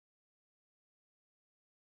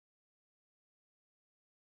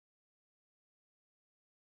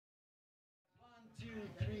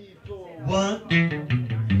One.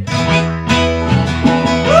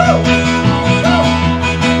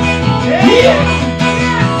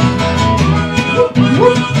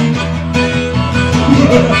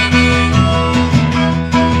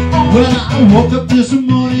 When I woke up this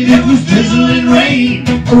morning, it was drizzling rain.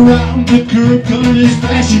 Around the curb come this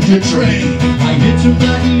passenger train. I hit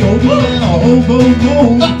somebody over and a hobo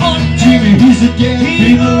gold. Jimmy, he's a dead,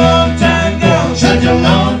 been a long time gone, such a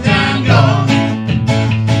long time gone.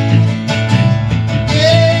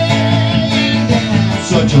 Yeah,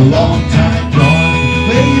 such a long time gone.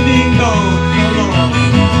 Baby gone so long.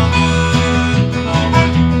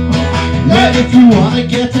 Well, if you wanna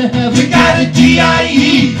get to heaven, you gotta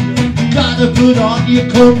D.I.E. Gotta put on your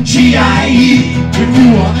coat, G.I.E. If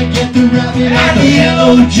you wanna get the rabbit out the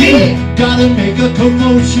L.O.G., gotta make a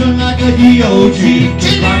commotion like a D.O.G.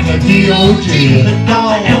 Like a D.O.G. The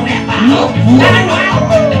dog.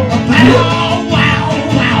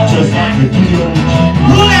 Just like a D.O.G.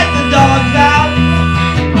 Who let the dogs out?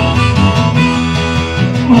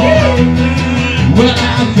 Well,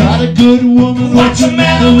 I've got a good woman, what's the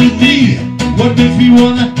matter with me? What makes me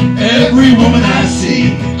wanna every woman I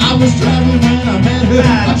see? I was traveling when I met her,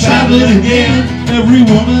 I'm traveling again. Every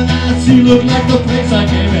woman I see look like the place I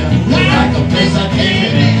came in. Look like the place I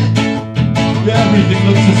came in. Everything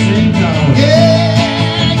looks the same now. Yeah.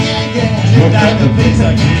 Look like the place I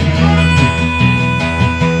came in.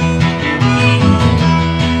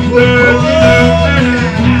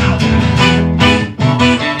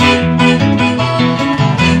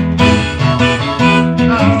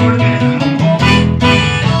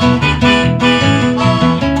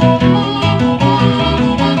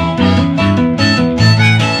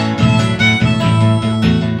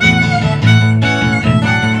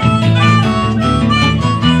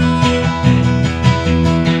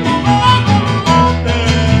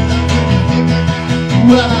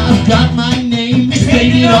 Well, I've got my name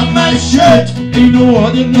painted on my shirt. Ain't no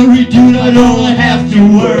ordinary dude, I don't have to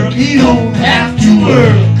work. He don't have to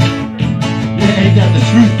work. Yeah, ain't that the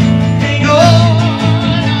truth? No,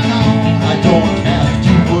 I don't have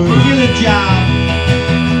to work. Get a job.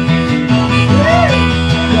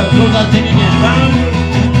 Yeah, blow that thing again.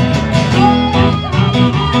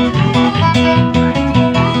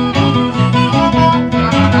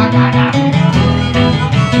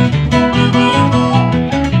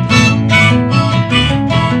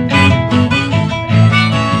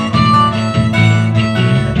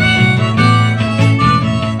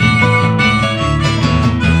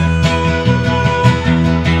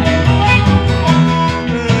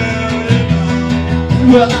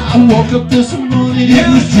 Well, I woke up this morning, it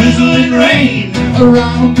was drizzling rain.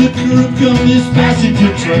 Around the curb come this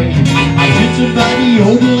passenger train. I hit somebody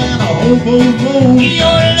over and a hobo rolled.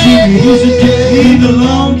 Jimmy, he's a dead, he's a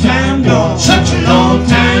long time gone, such a long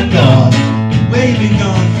time gone. Baby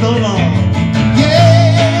gone so long.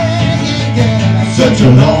 Yeah, such a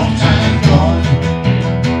long time gone.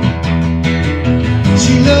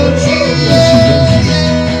 She loves you, yeah.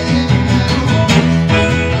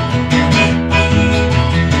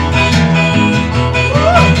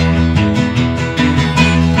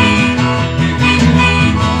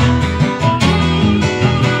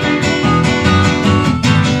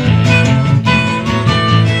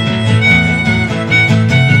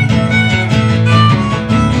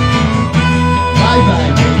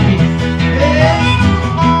 Bye-bye, baby.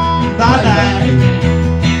 Bye-bye.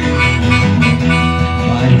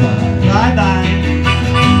 Bye-bye.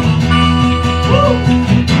 Bye-bye.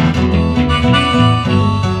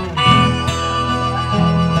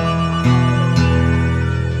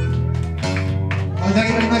 Oh, thank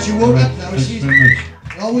you very much. You woke up. That was Thank you very much.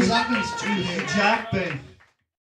 it always happens to you. Jack, babe.